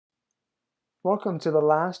Welcome to the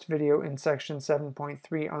last video in section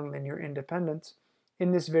 7.3 on linear independence.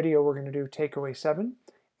 In this video we're going to do takeaway 7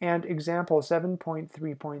 and example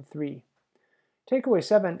 7.3.3. Takeaway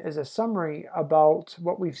 7 is a summary about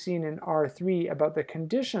what we've seen in R3 about the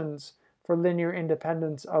conditions for linear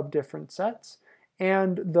independence of different sets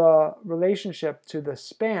and the relationship to the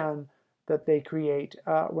span that they create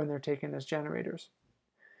when they're taken as generators.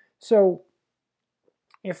 So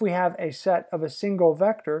if we have a set of a single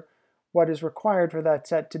vector, what is required for that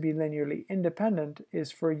set to be linearly independent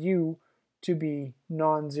is for U to be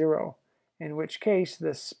non-zero, in which case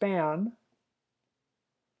the span,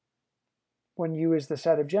 when U is the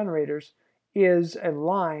set of generators, is a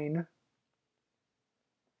line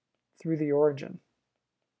through the origin.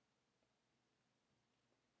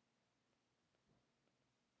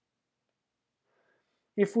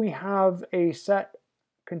 If we have a set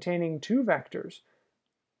containing two vectors,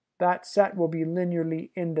 that set will be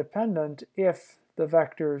linearly independent if the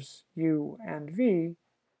vectors u and v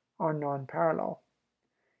are non-parallel,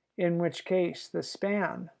 in which case the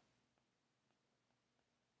span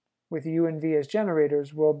with u and v as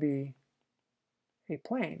generators will be a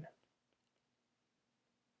plane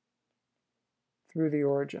through the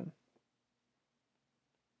origin.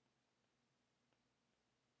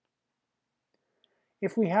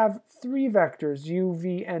 If we have three vectors, u,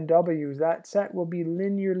 v, and w, that set will be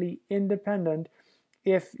linearly independent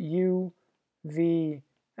if u, v,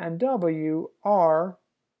 and w are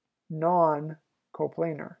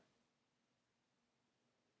non-coplanar.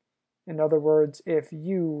 In other words, if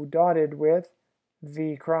u dotted with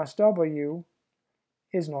v cross w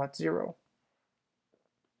is not zero.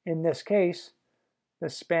 In this case, the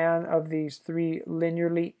span of these three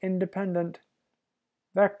linearly independent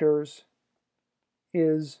vectors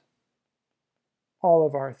is all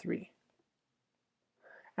of R3.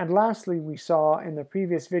 And lastly, we saw in the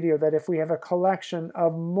previous video that if we have a collection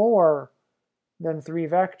of more than three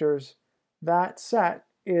vectors, that set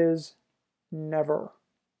is never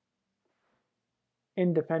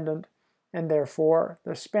independent, and therefore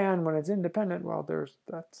the span, when it's independent, well,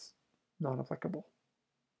 that's not applicable.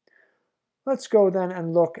 Let's go then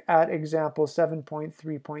and look at example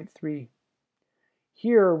 7.3.3.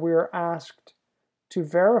 Here we're asked to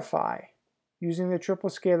verify, using the triple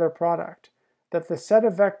scalar product, that the set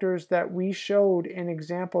of vectors that we showed in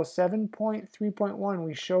example 7.3.1,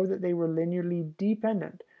 we showed that they were linearly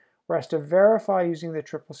dependent. We're asked to verify using the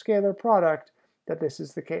triple scalar product that this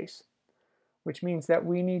is the case, which means that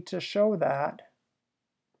we need to show that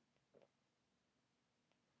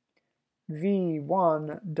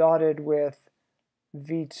v1 dotted with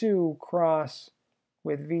v2 cross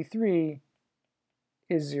with v3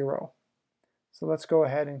 is 0. So let's go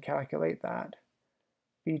ahead and calculate that.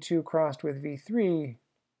 v2 crossed with v3,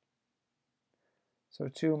 so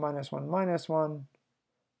 2 minus 1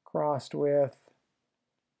 crossed with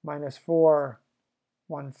minus 4,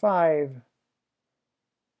 1, 5,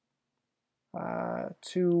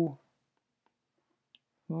 2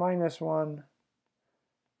 minus 1,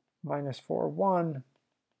 minus 4, 1.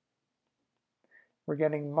 We're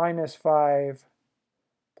getting minus 5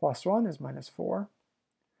 plus 1 is minus 4.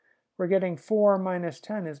 We're getting 4 minus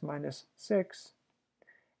 10 is minus 6,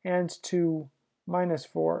 and 2 minus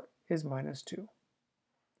 4 is minus 2.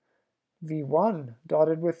 v1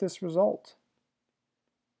 dotted with this result.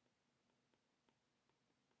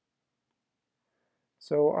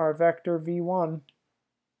 So our vector v1,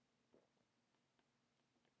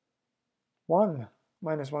 1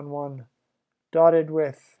 minus 1, 1, dotted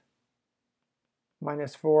with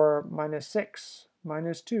minus 4, minus 6,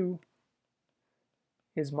 minus 2,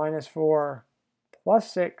 is minus 4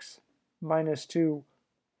 plus 6 minus 2,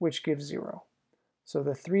 which gives 0. So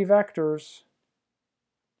the three vectors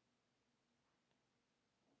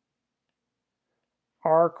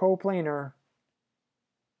are coplanar.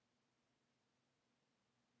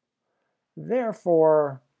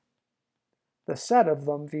 Therefore, the set of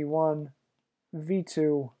them, v1,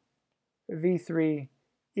 v2, v3,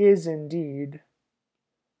 is indeed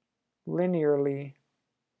linearly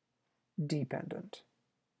dependent.